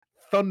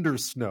thunder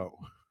snow.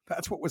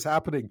 That's what was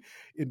happening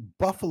in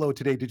Buffalo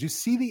today. Did you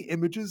see the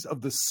images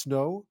of the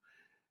snow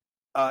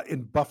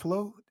in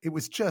Buffalo? It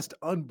was just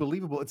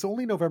unbelievable. It's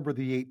only November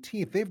the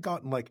 18th. They've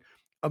gotten like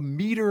a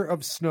meter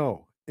of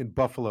snow in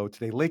Buffalo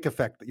today. Lake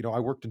effect. I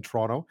worked in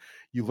Toronto.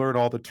 You learn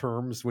all the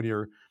terms when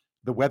you're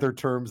the weather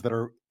terms that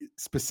are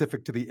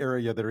specific to the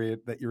area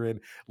that you're in.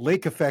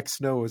 Lake effect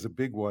snow is a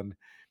big one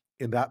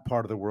in that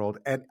part of the world.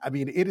 And I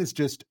mean, it is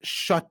just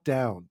shut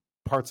down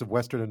parts of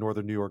Western and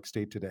Northern New York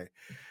State today.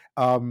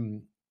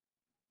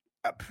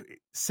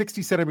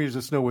 60 centimeters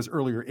of snow was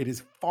earlier. It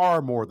is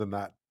far more than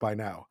that by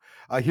now.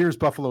 Here's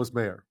Buffalo's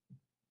mayor.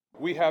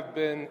 We have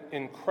been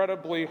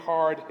incredibly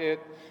hard hit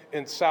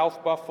in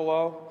South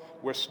Buffalo,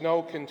 where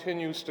snow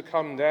continues to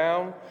come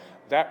down.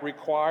 That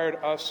required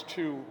us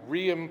to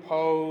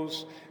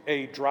reimpose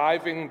a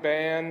driving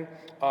ban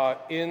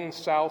in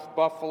South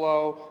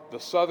Buffalo, the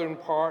southern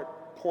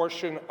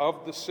portion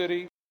of the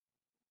city.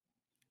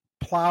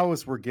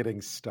 Plows were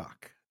getting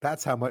stuck.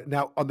 That's how much.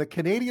 Now, on the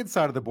Canadian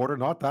side of the border,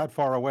 not that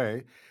far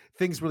away,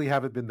 things really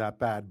haven't been that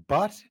bad.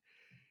 But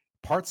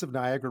parts of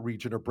Niagara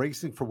region are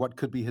bracing for what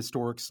could be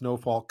historic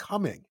snowfall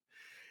coming.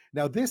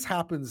 Now, this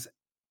happens,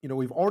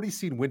 we've already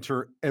seen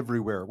winter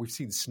everywhere. We've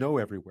seen snow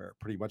everywhere,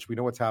 pretty much. We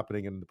know what's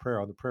happening on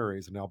the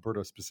prairies in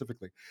Alberta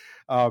specifically.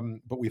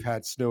 But we've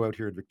had snow out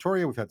here in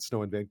Victoria. We've had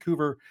snow in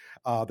Vancouver.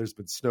 There's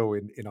been snow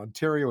in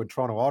Ontario, in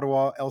Toronto,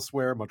 Ottawa,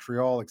 elsewhere,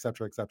 Montreal, et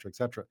cetera, et cetera, et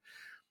cetera.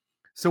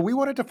 So we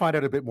wanted to find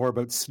out a bit more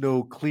about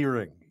snow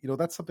clearing.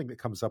 That's something that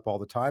comes up all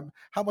the time.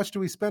 How much do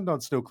we spend on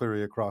snow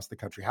clearing across the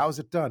country? How is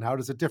it done? How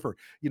does it differ?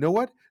 You know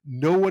what?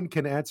 No one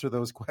can answer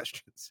those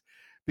questions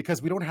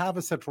because we don't have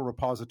a central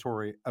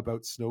repository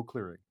about snow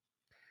clearing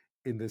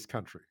in this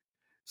country.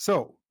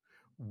 So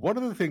one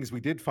of the things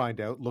we did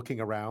find out looking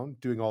around,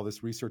 doing all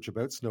this research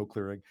about snow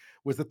clearing,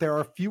 was that there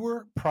are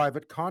fewer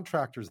private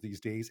contractors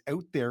these days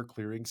out there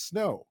clearing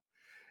snow.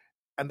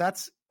 And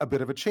that's a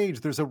bit of a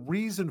change. There's a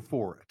reason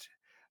for it.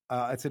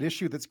 It's an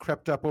issue that's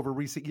crept up over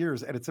recent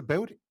years, and it's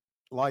about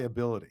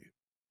liability.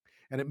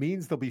 And it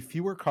means there'll be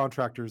fewer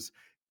contractors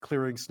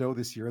clearing snow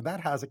this year, and that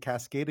has a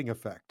cascading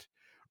effect,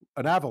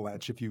 an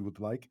avalanche, if you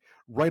would like,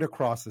 right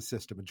across the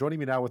system. And joining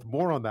me now with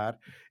more on that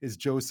is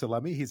Joe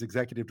Salemi. He's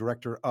Executive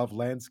Director of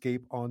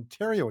Landscape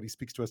Ontario, and he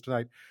speaks to us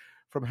tonight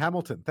from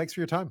Hamilton. Thanks for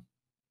your time.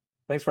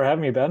 Thanks for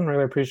having me, Ben.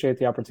 Really appreciate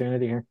the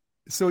opportunity here.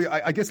 So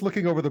I guess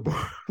looking over the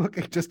border,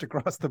 looking just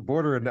across the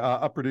border in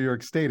upper New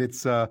York State,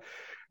 it's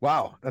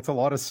wow, that's a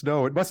lot of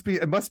snow. It must be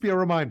a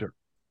reminder.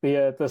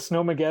 The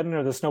snowmageddon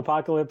or the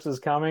snowpocalypse is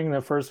coming,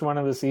 the first one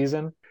of the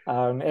season,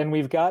 and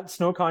we've got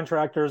snow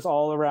contractors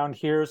all around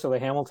here. So the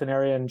Hamilton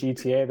area and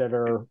GTA that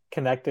are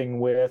connecting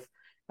with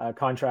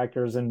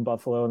contractors in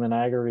Buffalo and the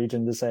Niagara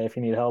region to say, if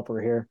you need help,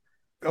 we're here.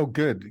 Oh,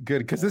 good.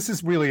 Because this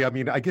is really,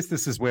 I guess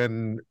this is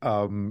when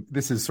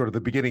this is sort of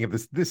the beginning of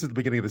this. This is the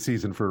beginning of the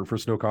season for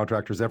snow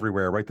contractors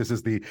everywhere, right? This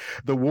is the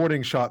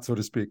warning shot, so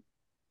to speak.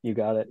 You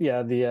got it.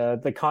 Yeah,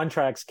 the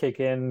contracts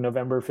kick in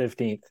November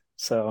 15th,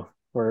 so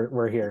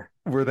we're here.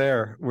 We're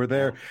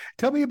there.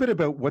 Tell me a bit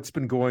about what's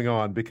been going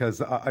on,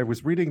 because I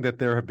was reading that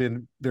there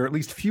are at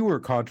least fewer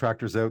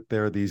contractors out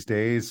there these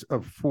days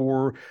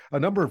for a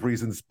number of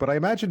reasons. But I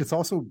imagine it's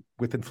also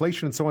with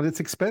inflation and so on. It's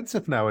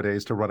expensive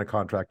nowadays to run a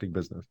contracting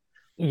business.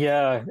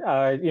 Yeah,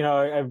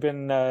 I've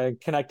been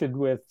connected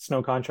with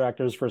snow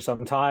contractors for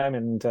some time,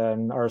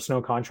 and our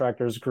snow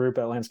contractors group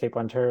at Landscape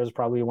Ontario is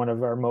probably one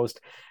of our most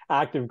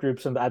active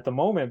groups at the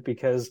moment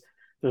because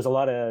there's a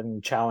lot of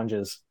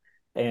challenges.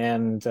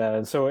 And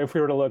so if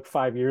we were to look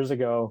 5 years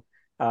ago,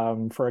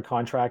 for a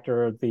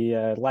contractor,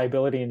 the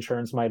liability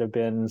insurance might have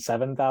been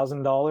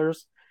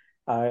 $7,000,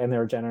 and they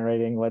were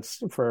generating,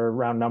 for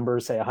round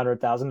numbers, say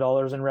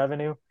 $100,000 in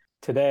revenue.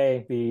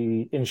 Today,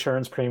 the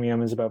insurance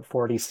premium is about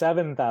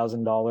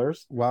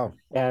 $47,000. Wow.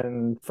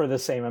 And for the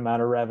same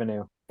amount of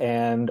revenue.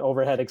 And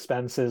overhead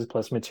expenses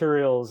plus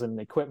materials and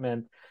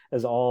equipment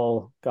has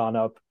all gone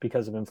up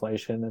because of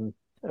inflation and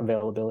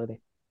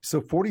availability. So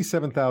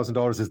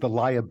 $47,000 is the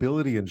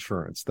liability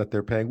insurance that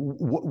they're paying.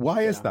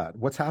 Why is that?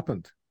 What's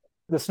happened?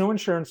 The snow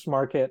insurance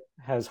market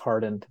has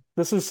hardened.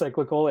 This is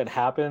cyclical. It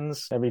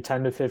happens every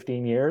 10 to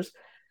 15 years.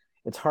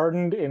 It's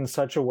hardened in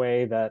such a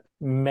way that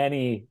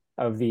many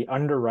of the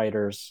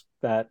underwriters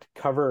that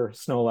cover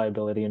snow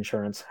liability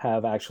insurance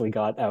have actually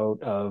got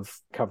out of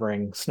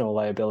covering snow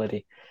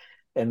liability.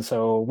 And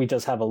so we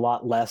just have a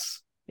lot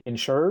less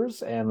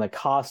insurers, and the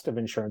cost of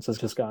insurance has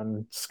just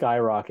gone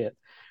skyrocket.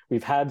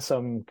 We've had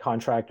some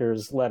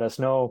contractors let us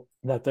know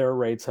that their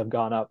rates have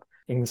gone up,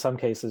 in some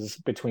cases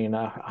between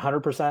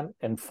 100%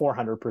 and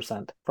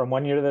 400% from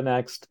one year to the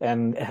next.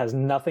 And it has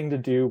nothing to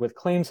do with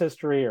claims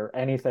history or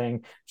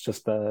anything. It's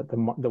just the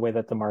way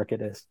that the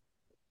market is.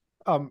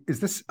 Is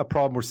this a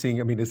problem we're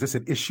seeing? I mean, is this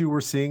an issue we're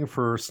seeing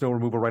for snow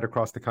removal right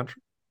across the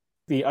country?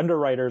 The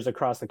underwriters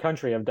across the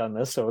country have done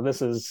this. So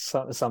this is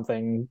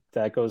something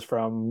that goes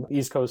from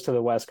East Coast to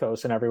the West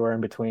Coast and everywhere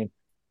in between.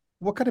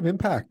 What kind of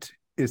impact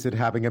is it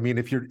having? I mean,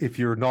 if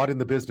you're not in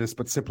the business,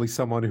 but simply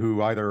someone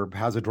who either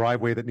has a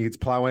driveway that needs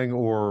plowing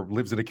or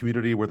lives in a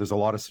community where there's a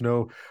lot of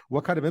snow,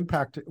 what kind of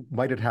impact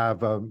might it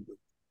have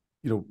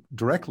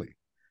directly.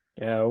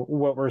 Yeah,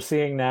 what we're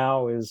seeing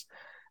now is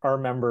our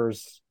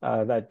members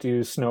that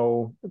do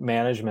snow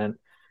management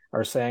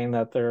are saying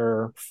that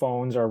their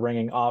phones are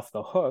ringing off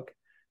the hook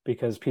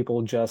because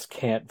people just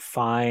can't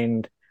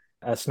find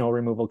a snow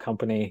removal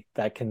company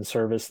that can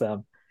service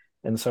them.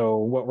 And so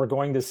what we're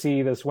going to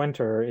see this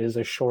winter is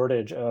a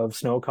shortage of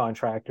snow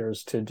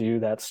contractors to do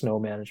that snow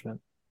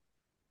management.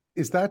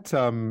 Is that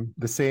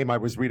the same? I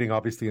was reading,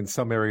 obviously, in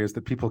some areas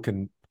that people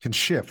can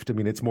shift. I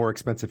mean, it's more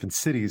expensive in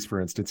cities, for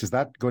instance. Is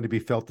that going to be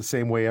felt the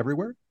same way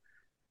everywhere?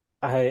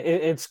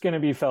 It's going to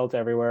be felt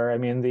everywhere. I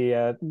mean,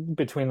 the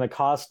between the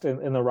cost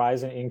and the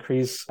rise and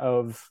increase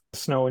of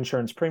snow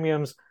insurance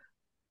premiums,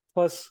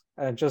 plus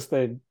just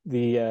the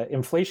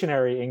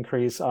inflationary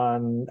increase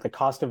on the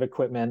cost of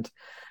equipment,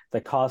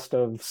 the cost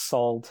of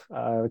salt,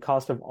 the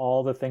cost of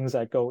all the things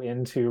that go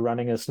into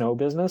running a snow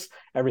business,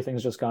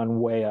 everything's just gone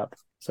way up.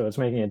 So it's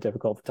making it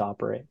difficult to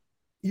operate.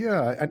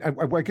 Yeah, and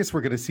I guess we're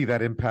going to see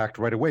that impact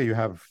right away. You're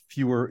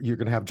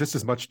going to have just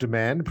as much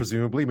demand,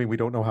 presumably. I mean, we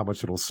don't know how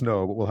much it'll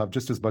snow, but we'll have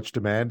just as much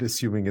demand,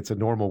 assuming it's a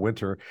normal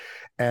winter,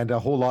 and a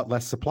whole lot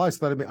less supply.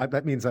 So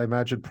that means, I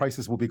imagine,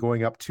 prices will be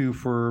going up too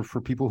for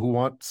people who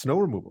want snow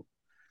removal.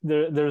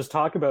 There's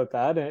talk about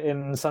that.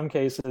 In some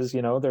cases,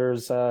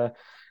 there's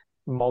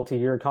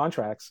multi-year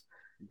contracts.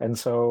 And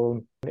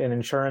so an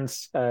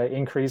insurance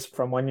increase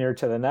from one year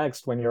to the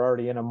next when you're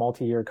already in a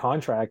multi-year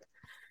contract,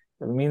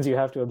 it means you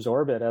have to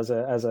absorb it as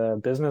a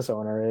business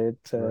owner.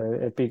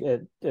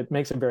 It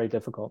makes it very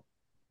difficult.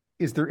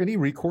 Is there any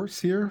recourse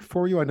here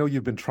for you? I know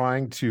you've been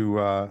trying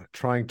to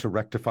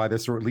rectify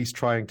this, or at least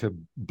trying to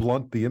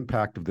blunt the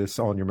impact of this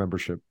on your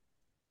membership.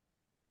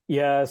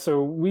 Yeah,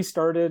 so we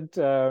started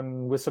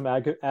with some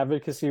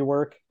advocacy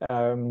work.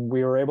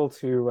 We were able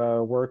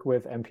to work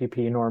with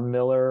MPP Norm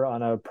Miller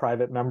on a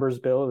private members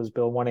bill. It was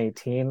Bill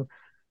 118,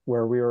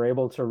 where we were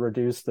able to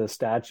reduce the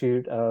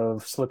statute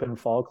of slip and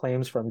fall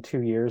claims from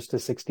 2 years to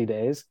 60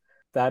 days.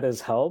 That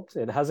has helped.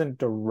 It hasn't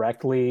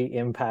directly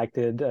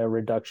impacted a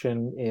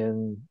reduction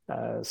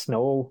in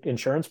snow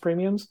insurance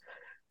premiums,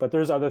 but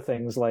there's other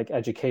things like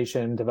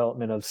education,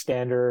 development of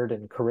standard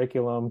and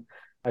curriculum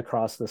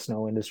across the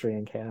snow industry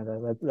in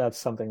Canada. That's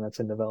something that's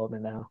in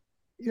development now.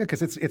 Yeah,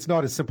 because it's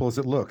not as simple as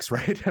it looks,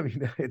 right? I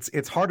mean,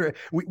 it's harder.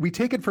 We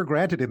take it for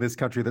granted in this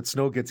country that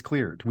snow gets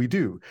cleared. We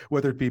do,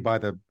 whether it be by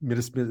the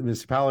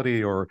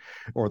municipality or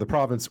the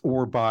province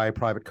or by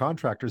private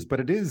contractors. But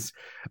it is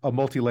a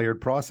multi-layered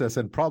process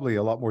and probably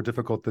a lot more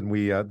difficult than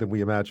we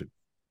imagine.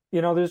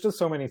 There's just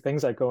so many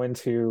things that go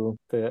into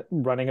the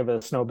running of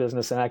a snow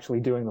business and actually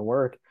doing the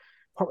work.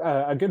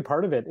 A good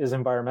part of it is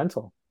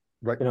environmental.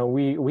 Right.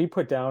 We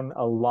put down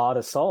a lot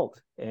of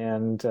salt,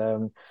 and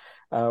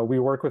we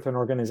work with an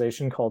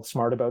organization called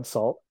Smart About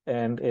Salt,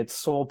 and its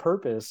sole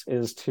purpose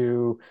is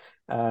to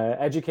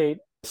educate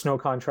snow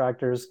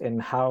contractors in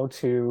how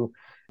to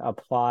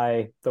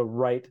apply the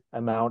right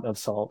amount of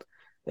salt.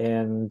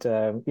 And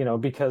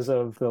because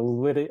of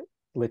the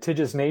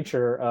litigious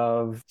nature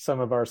of some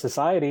of our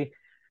society,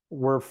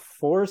 we're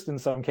forced in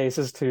some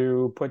cases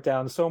to put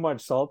down so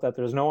much salt that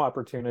there's no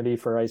opportunity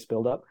for ice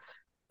buildup.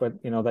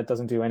 But that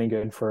doesn't do any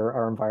good for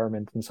our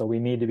environment, and so we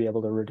need to be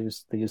able to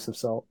reduce the use of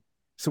salt.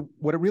 So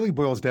what it really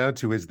boils down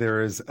to is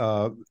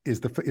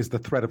the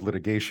threat of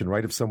litigation,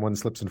 right? If someone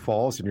slips and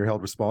falls and you're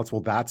held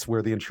responsible, that's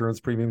where the insurance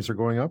premiums are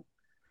going up.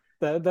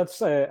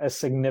 That's a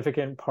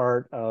significant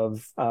part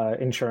of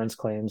insurance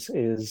claims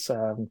is,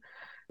 and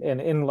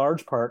in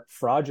large part,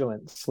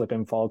 fraudulent slip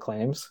and fall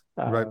claims,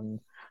 right.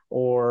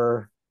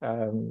 Or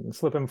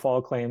slip and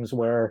fall claims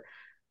where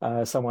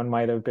someone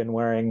might have been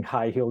wearing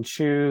high-heeled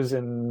shoes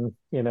in,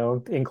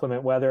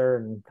 inclement weather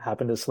and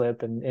happened to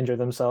slip and injure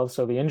themselves.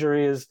 So the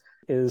injury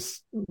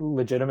is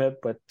legitimate,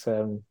 but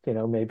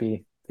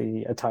maybe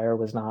the attire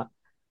was not.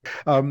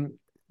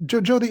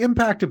 Joe, the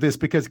impact of this,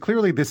 because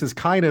clearly this is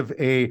kind of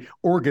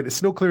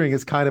snow clearing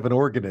is kind of an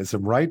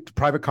organism, right?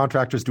 Private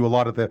contractors do a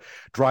lot of the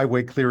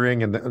driveway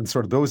clearing and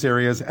sort of those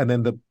areas, and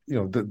then the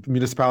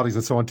municipalities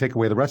and so on take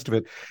away the rest of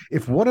it.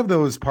 If one of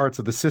those parts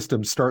of the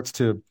system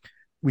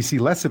we see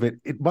less of it,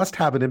 it must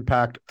have an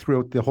impact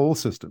throughout the whole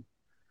system.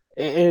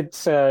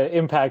 It's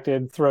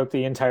impacted throughout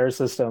the entire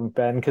system,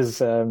 Ben, because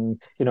a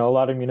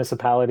lot of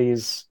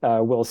municipalities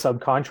will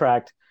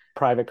subcontract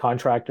private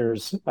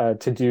contractors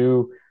to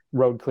do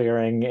road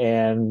clearing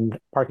and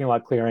parking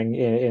lot clearing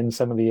in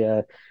some of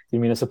the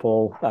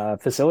municipal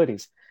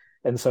facilities.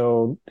 And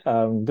so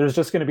there's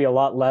just going to be a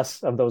lot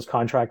less of those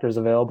contractors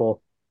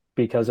available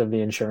because of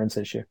the insurance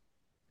issue.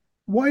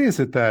 Why is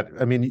it that,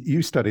 I mean,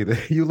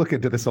 you look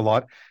into this a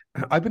lot.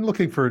 I've been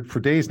looking for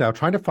days now,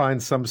 trying to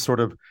find some sort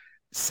of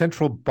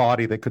central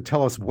body that could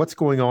tell us what's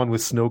going on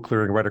with snow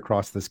clearing right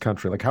across this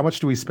country. Like, how much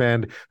do we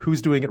spend?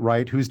 Who's doing it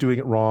right? Who's doing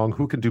it wrong?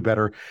 Who can do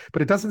better?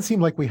 But it doesn't seem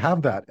like we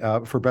have that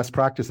for best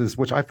practices,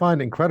 which I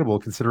find incredible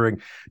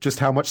considering just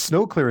how much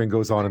snow clearing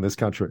goes on in this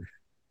country.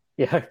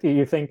 Yeah,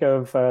 you think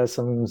of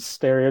some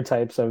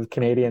stereotypes of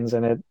Canadians,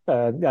 and it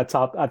at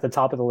the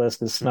top of the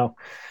list is snow.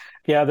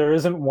 Yeah, there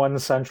isn't one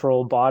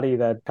central body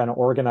that kind of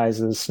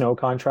organizes snow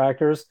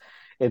contractors.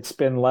 It's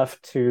been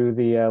left to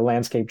the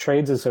landscape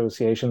trades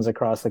associations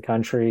across the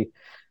country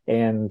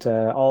and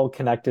all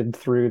connected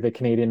through the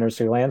Canadian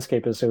Nursery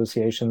Landscape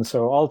Association.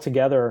 So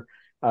altogether,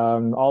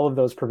 all of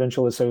those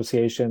provincial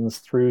associations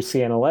through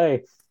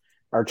CNLA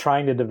are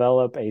trying to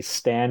develop a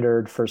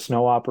standard for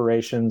snow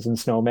operations and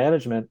snow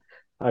management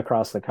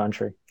across the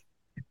country.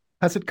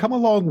 Has it come a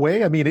long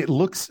way? I mean, it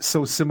looks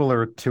so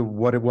similar to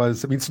what it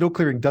was. I mean, snow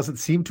clearing doesn't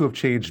seem to have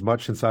changed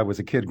much since I was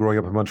a kid growing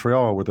up in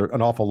Montreal, where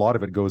an awful lot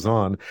of it goes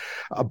on.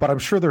 But I'm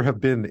sure there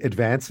have been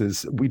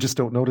advances. We just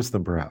don't notice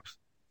them, perhaps.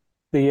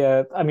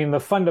 The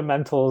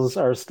fundamentals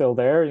are still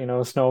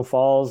there. Snow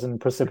falls and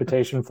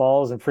precipitation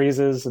falls and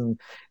freezes, and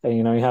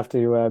you have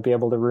to be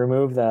able to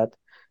remove that.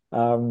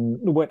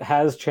 What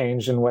has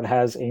changed and what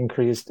has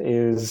increased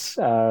is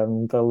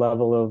the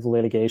level of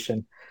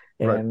litigation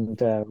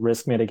and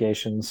risk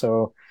mitigation.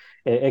 So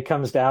it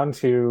comes down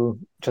to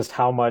just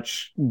how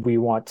much we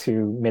want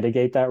to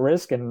mitigate that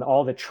risk and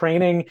all the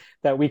training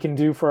that we can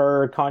do for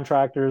our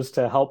contractors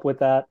to help with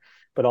that,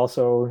 but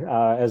also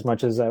as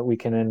much as we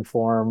can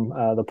inform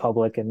the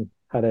public and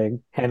how to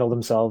handle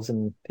themselves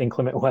in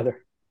inclement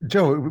weather.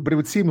 Joe, but it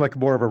would seem like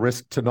more of a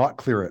risk to not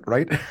clear it,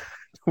 right?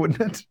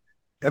 Wouldn't it?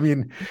 I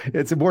mean,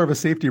 it's more of a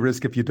safety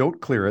risk if you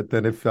don't clear it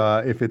than if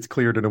it's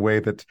cleared in a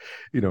way that,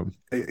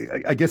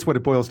 I guess what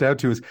it boils down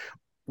to is,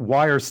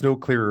 why are snow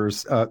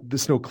clearers, the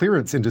snow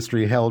clearance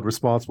industry, held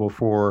responsible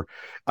for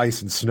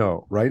ice and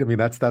snow, right? I mean,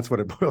 that's what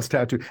it boils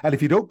down to. And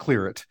if you don't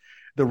clear it,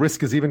 the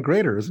risk is even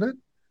greater, isn't it?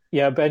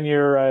 Yeah, Ben,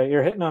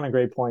 you're hitting on a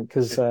great point,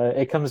 because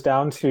it comes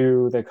down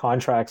to the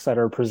contracts that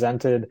are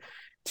presented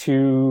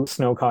to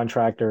snow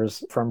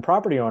contractors from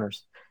property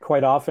owners.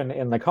 Quite often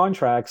in the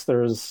contracts,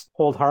 there's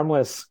hold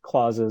harmless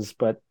clauses,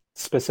 but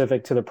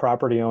specific to the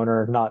property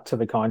owner, not to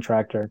the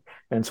contractor.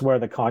 And it's where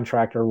the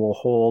contractor will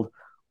hold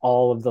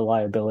all of the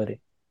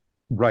liability.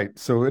 Right.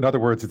 So in other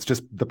words, it's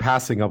just the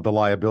passing of the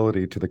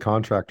liability to the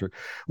contractor,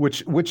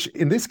 which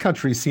in this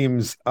country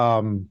seems,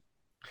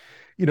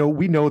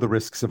 we know the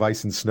risks of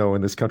ice and snow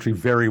in this country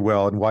very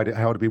well, and why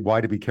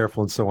to be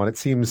careful and so on. It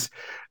seems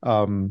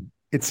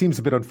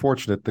a bit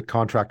unfortunate that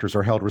contractors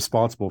are held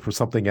responsible for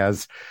something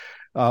as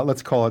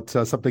let's call it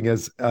something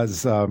as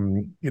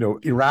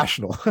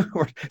irrational,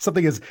 or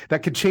something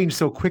that can change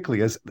so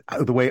quickly as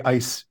the way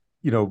ice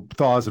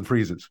thaws and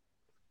freezes.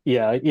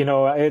 Yeah,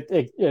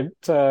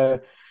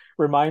 it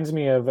reminds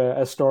me of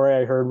a story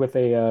I heard with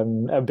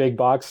a big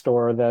box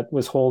store that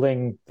was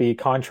holding the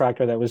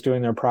contractor that was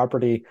doing their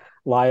property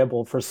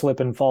liable for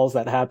slip and falls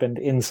that happened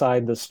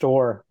inside the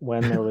store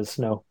when there was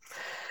snow.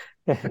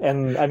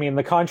 And I mean,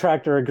 the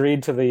contractor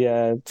agreed to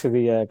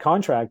the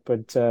contract,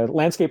 but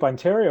Landscape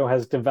Ontario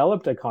has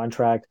developed a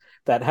contract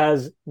that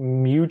has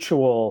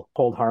mutual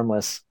hold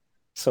harmless,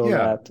 so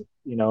that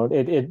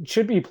it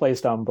should be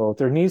placed on both.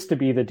 There needs to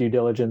be the due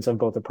diligence of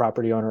both the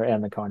property owner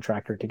and the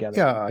contractor together.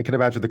 Yeah, I can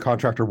imagine the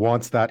contractor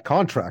wants that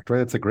contract,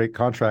 right? It's a great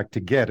contract to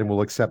get, and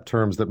will accept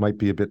terms that might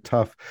be a bit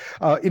tough.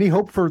 Any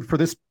hope for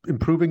this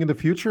improving in the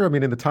future? I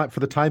mean, for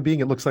the time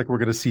being, it looks like we're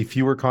going to see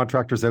fewer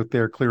contractors out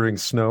there clearing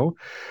snow.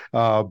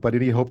 But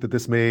any hope that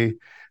this may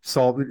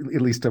solve,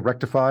 at least to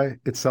rectify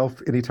itself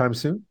anytime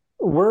soon?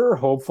 We're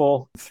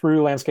hopeful.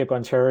 Through Landscape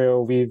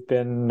Ontario, we've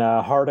been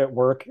hard at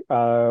work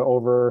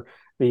over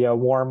the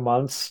warm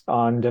months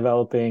on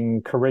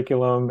developing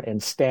curriculum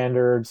and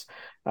standards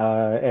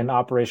and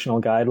operational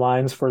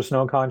guidelines for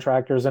snow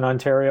contractors in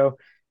Ontario.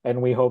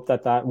 And we hope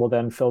that will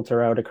then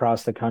filter out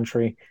across the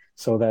country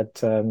so that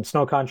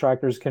snow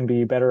contractors can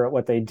be better at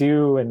what they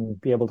do and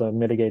be able to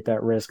mitigate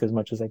that risk as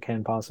much as they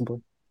can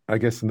possibly. I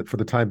guess for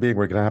the time being,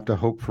 we're going to have to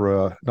hope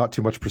for not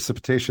too much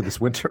precipitation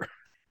this winter.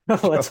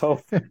 Let's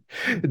hope.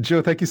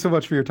 Joe, thank you so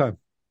much for your time.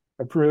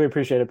 I really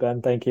appreciate it,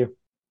 Ben. Thank you.